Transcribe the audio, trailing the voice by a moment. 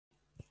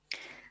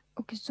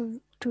Okay, so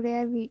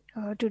today we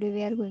are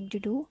going to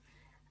do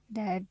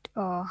that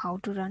how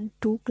to run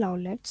two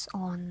cloudlets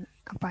on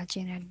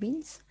Apache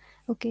Netbeans.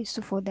 Okay,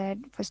 so for that,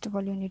 first of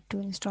all, you need to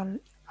install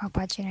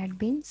Apache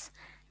Netbeans,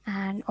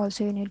 and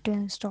also you need to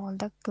install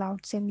the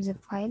cloudsim zip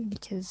file,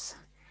 which is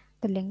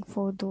the link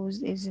for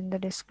those is in the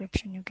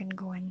description. You can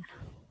go and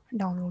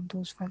download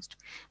those first.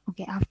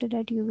 Okay, after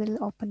that you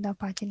will open the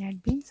Apache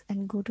Netbeans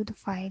and go to the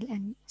file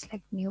and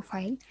select new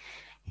file.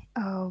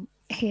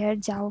 Here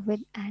Java with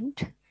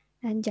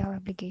and Java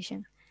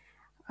application.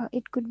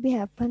 It could be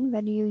happen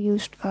when you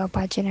used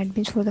Apache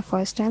NetBeans for the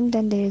first time.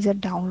 Then there is a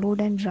download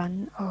and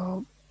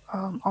run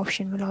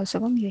option will also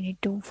come. You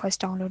need to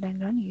first download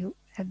and run you,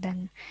 and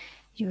then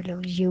you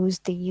will use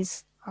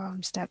these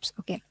steps.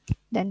 Okay.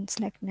 Then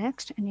select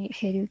next, and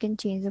here you can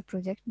change the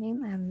project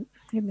name.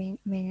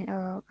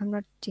 I'm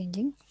not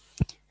changing.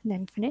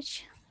 Then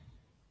finish.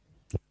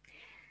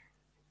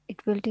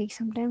 It will take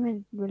some time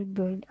and it will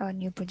build a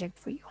new project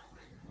for you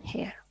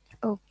here.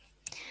 Okay.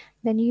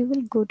 Then you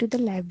will go to the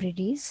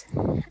libraries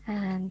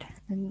and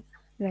then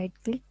right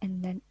click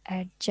and then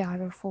add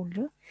jar or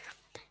folder.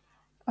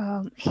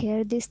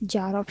 Here this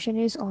jar option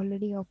is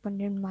already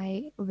open in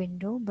my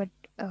window, but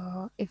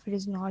if it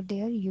is not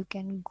there, you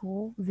can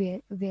go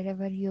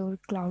wherever your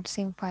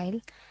cloudsim file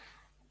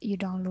you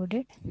download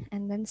it,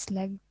 and then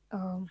select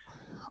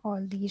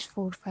all these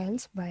four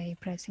files by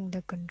pressing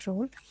the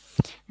control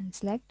and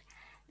select,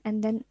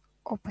 and then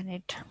open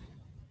it.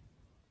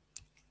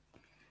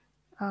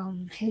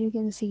 Here you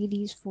can see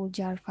these four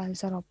jar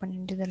files are open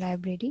into the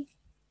library.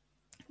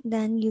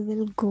 Then you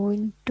will go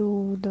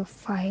into the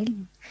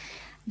file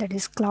that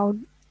is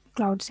cloudsim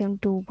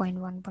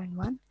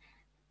 2.1.1,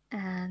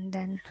 and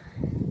then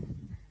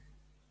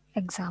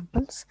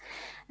examples,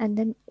 and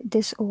then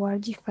this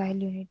org file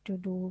you need to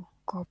do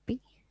copy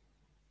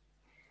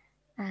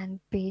and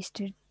paste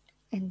it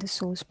in the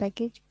source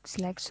package.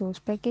 Select source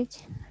package,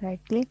 right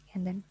click,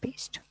 and then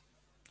paste.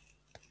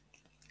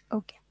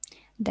 Okay,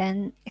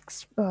 then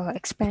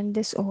expand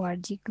this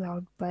org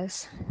cloud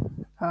bus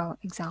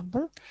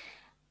example.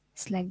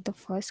 Select the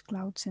first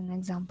clouds in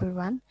example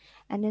 1,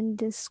 and in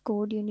this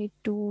code you need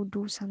to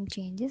do some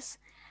changes.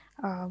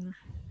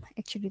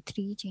 Actually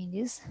 3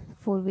 changes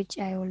for which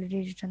I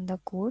already written the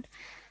code.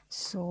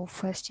 So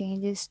first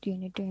change is you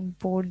need to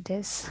import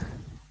this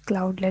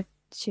cloudlet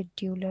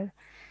scheduler.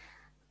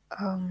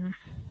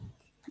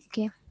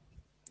 Okay,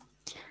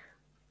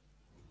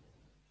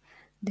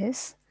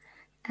 this,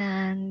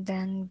 and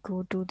then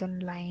go to the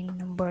line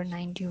number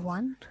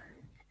 91,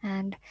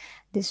 and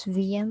this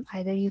VM,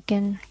 either you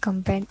can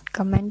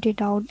comment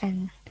it out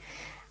and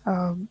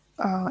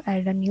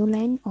add a new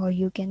line, or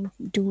you can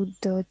do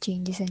the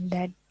changes in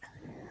that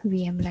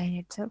VM line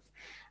itself,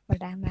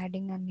 but I'm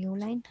adding a new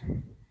line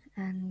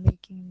and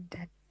making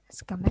that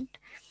as comment.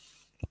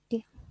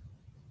 Okay.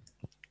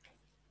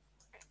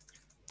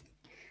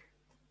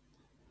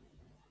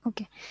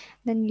 Okay,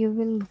 then you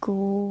will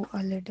go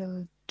a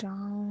little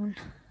down.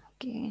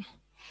 Okay,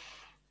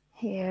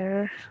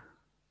 here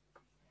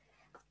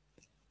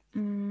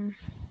mm,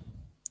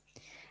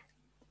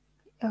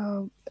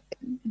 uh,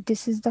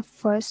 this is the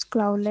first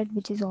cloudlet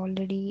which is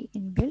already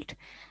inbuilt,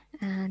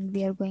 and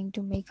we are going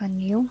to make a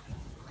new.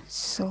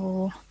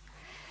 So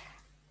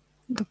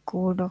the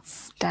code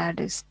of that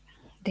is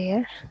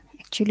there.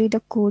 Actually the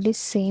code is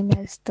same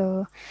as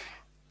the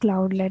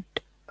cloudlet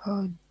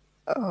uh,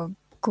 uh,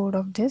 code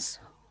of this,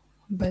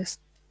 but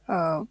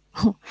uh,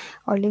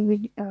 only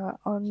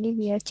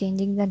we are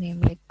changing the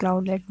name, like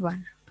cloudlet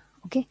 1.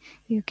 Okay,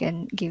 you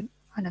can give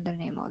another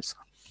name also.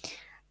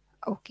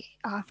 Okay,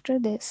 after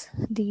this,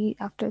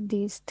 after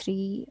these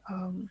three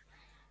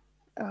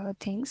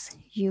things,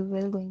 you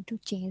will going to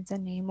change the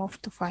name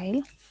of the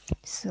file.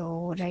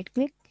 So right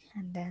click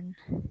and then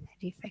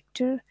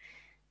refactor,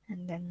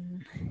 and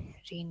then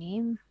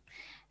rename,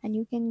 and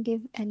you can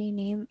give any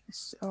name.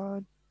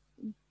 So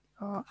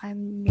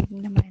I'm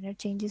making the minor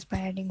changes by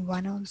adding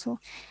one also,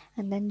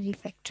 and then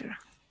refactor.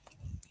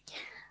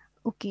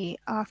 Okay,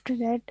 after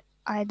that,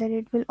 either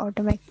it will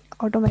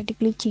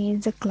automatically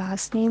change the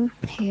class name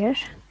here,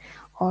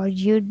 or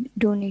you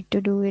don't need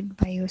to do it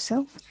by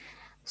yourself.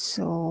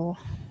 So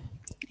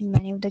in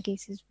many of the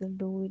cases we'll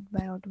do it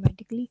by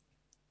automatically.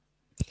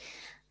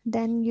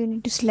 Then you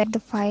need to select the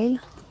file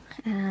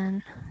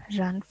and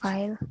run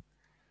file,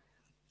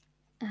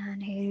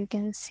 and here you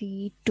can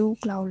see two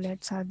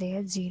cloudlets are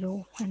there,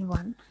 0 and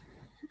 1,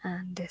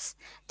 and this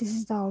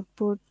is the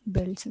output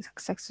built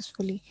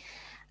successfully.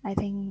 I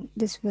think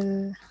this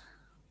will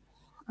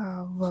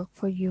work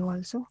for you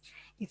also.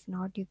 If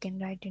not, you can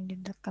write it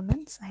in the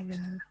comments. I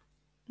will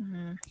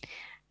mm,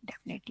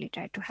 definitely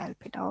try to help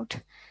it out.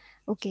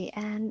 Okay,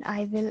 and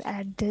I will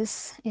add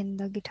this in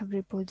the GitHub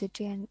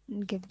repository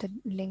and give the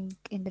link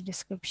in the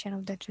description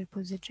of that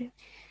repository.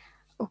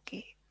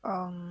 Okay,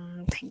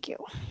 thank you.